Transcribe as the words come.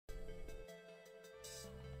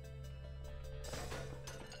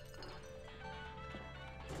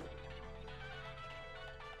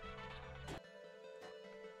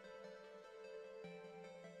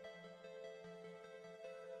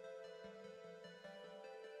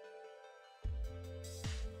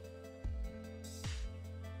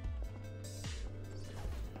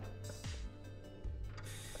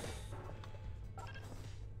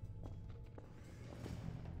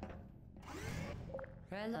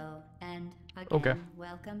Hello, and again, Okay.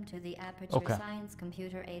 welcome to the Aperture Okay. Science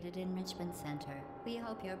Computer-Aided Enrichment Center. We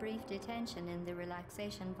hope your brief detention in the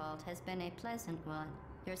relaxation vault has been a pleasant one.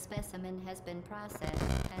 Your specimen has been processed,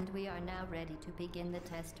 and we are now ready to begin the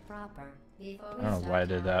test proper. Before we I don't know why I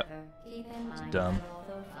did that. however, keep in mind dumb. that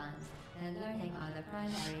although fun and learning are the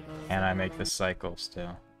primary goals And I of make all this cycle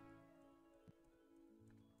still.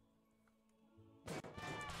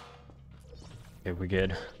 Okay, we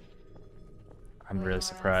good. I'm For really your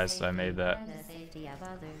surprised I own made safety that. and the safety of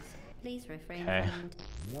others, please refrain Okay. from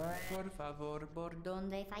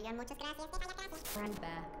donde fallan muchas gracias. Front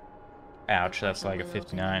back. Ouch, The that's portal like a will open in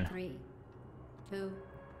 59. 3, 2,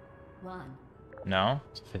 1. No?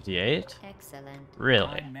 It's a 58? Excellent.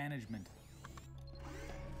 Really? Time management.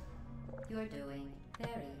 You're doing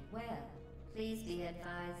very well. Please be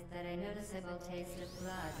advised that a noticeable taste of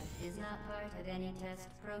blood is not part of any test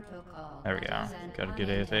protocol. There we go. That is an Got a good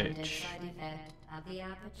unintended AFH. side effect of the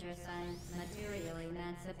Aperture Science Material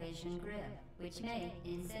Emancipation Grip, which may,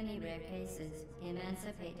 in semi-rare cases,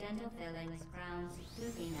 emancipate dental fillings, crowns,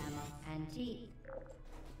 tooth enamel, and teeth.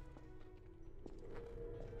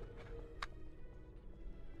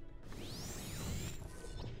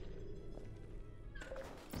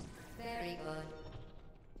 Very good.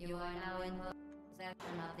 You are now in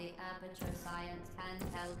possession of the Aperture Science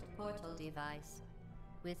handheld portal device.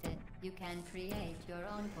 With it, you can create your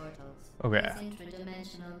own portals. Okay. These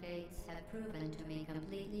intradimensional gates have proven to be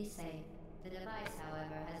completely safe. The device,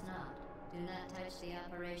 however, has not. Do not touch the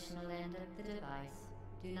operational end of the device.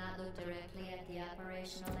 Do not look directly at the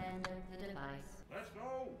operational end of the device. Let's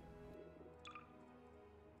go!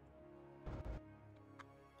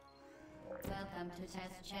 Welcome to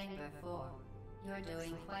Test Chamber 4. You're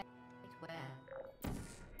doing quite well.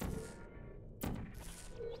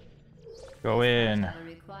 Go in. The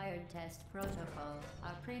required test protocol,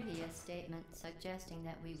 our previous statement suggesting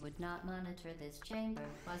that we would not monitor this chamber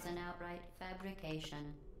was an outright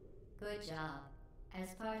fabrication. Good job.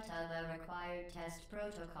 As part of a required test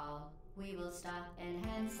protocol, we will stop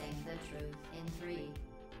enhancing the truth in 3,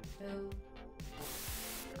 2,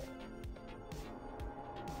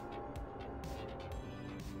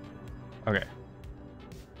 Okay.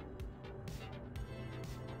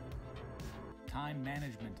 Time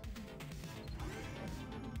management.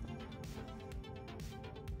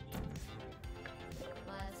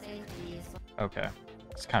 while safety is Okay.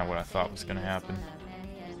 That's kind of what I thought was gonna happen. one of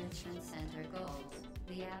many enrichment center goals.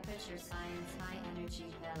 The Aperture Science high energy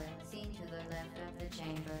pellet seen to the left of the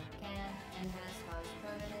chamber can and has caused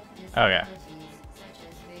permanent Okay. disabilities such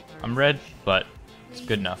as vaporization. I'm red, but it's Please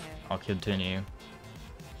good be enough. careful. I'll continue.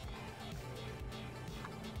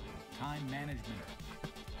 Time management.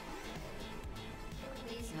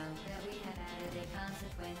 Please note that we have added a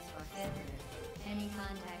consequence for failure. Any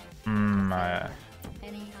contact I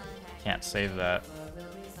any contact can't save that. will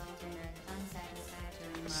result in an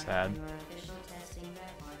unsatisfactory mark Sad. on your official testing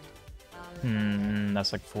record.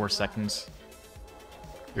 That's like 4 seconds.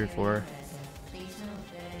 3 or 4. Please note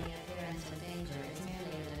that any appearance of danger is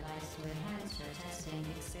merely a device to enhance your testing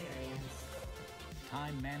experience.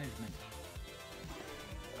 Time management.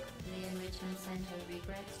 The Enrichment Center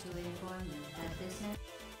regrets to inform you that this next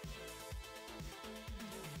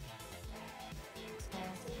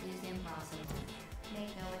test is impossible.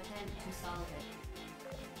 Make no attempt to solve it.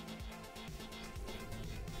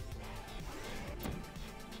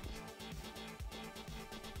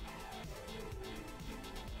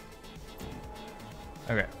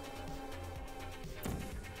 Okay.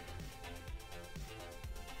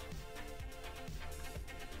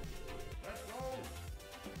 Let's go!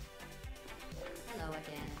 Hello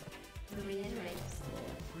again. To reiterate,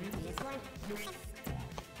 previous one.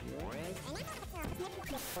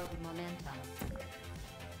 Momentum.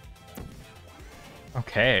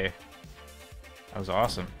 Okay. That was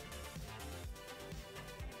awesome.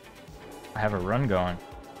 I have a run going.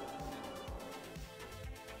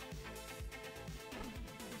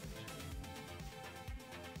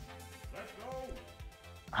 Let's go!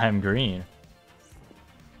 I am green.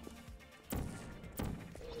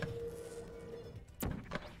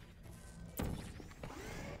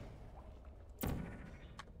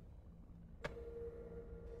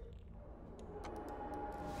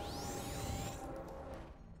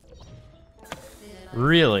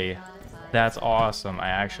 Really? That's awesome. I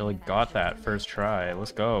actually got that first try.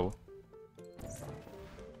 Let's go.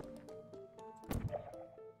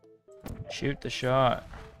 Shoot the shot.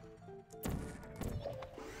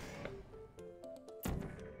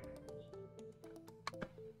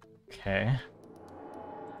 Okay.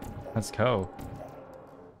 Let's go.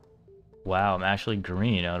 Wow, I'm actually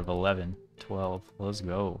green out of 11. 12. Let's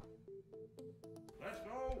go. Let's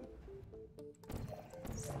go!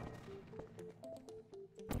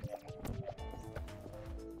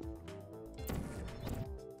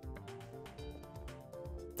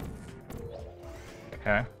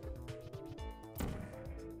 Okay.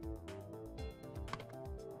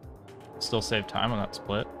 Still save time on that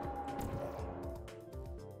split.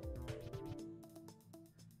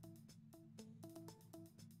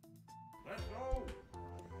 Let's go.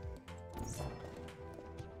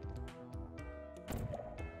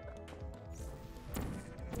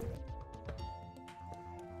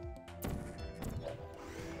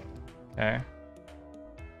 Okay.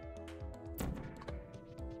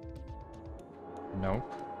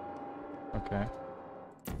 Nope. Okay.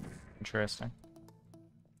 Interesting.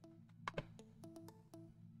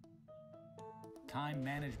 Time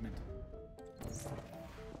management.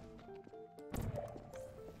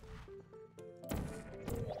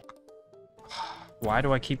 Why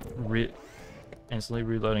do I keep instantly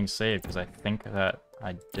reloading save? Because I think that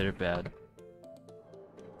I did it bad.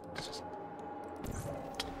 It's just...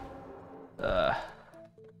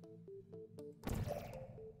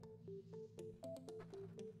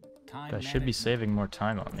 Time I should be management. saving more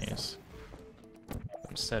time on these.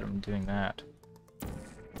 Instead, I'm doing that.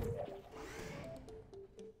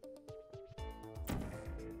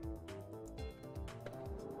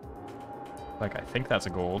 Like, I think that's a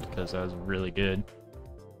gold, because that was really good.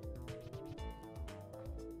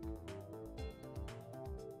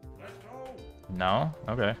 Let's go. No?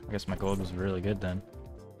 Okay. I guess my gold was really good then.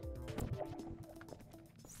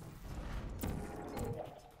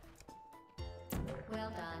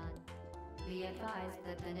 Well done. Be advised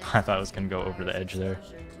that the I thought it was gonna go over the edge there.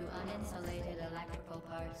 exposure to uninsulated electrical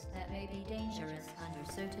parts that may be dangerous under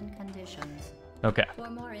certain conditions. Okay. For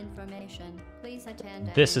more information, please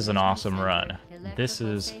attend. This is an Enrichment awesome Center run. This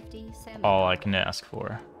Electrical is Safety all I Seminar. can ask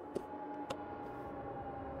for.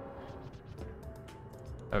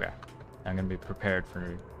 Okay. I'm gonna be prepared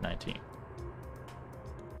for 19.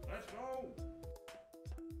 Let's go.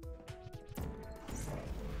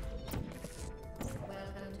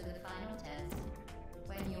 Welcome to the final test.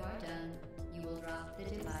 When you are done, you will drop the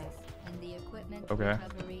device in the equipment Okay.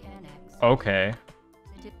 recovery annex. Okay.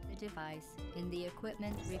 The device in the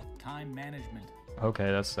equipment Time management.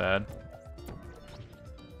 Okay, that's sad.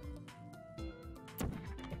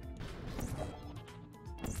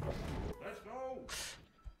 Let's go.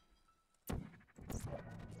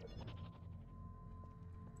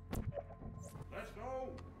 Let's go.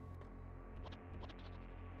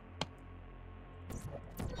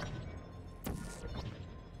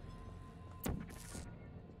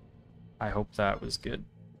 I hope that was good.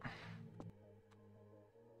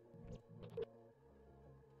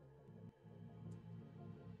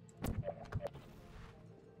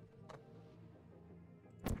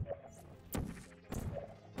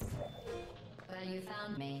 Well, you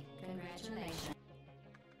found me. Congratulations.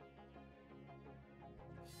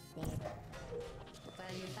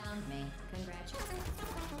 Well, you found me. Congratulations.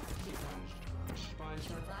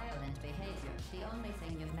 Your violent behavior, the only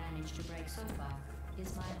thing you've managed to break so far,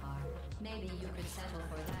 is my heart. Maybe you could settle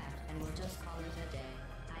for that, and we'll just call it a day.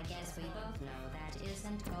 I guess we both know that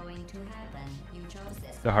isn't going to happen. You chose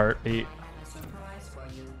this. The heartbeat. I have a surprise for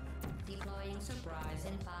you. Deploying surprise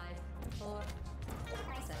in 5, 4, 3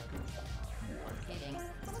 seconds. Kidding.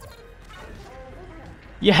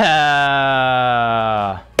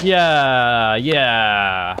 Yeah! Yeah!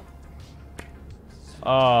 Yeah!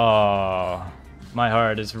 Oh, my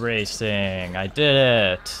heart is racing. I did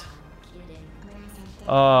it. Kidding.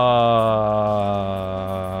 Oh.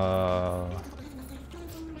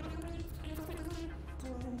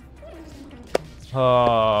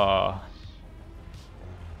 Oh.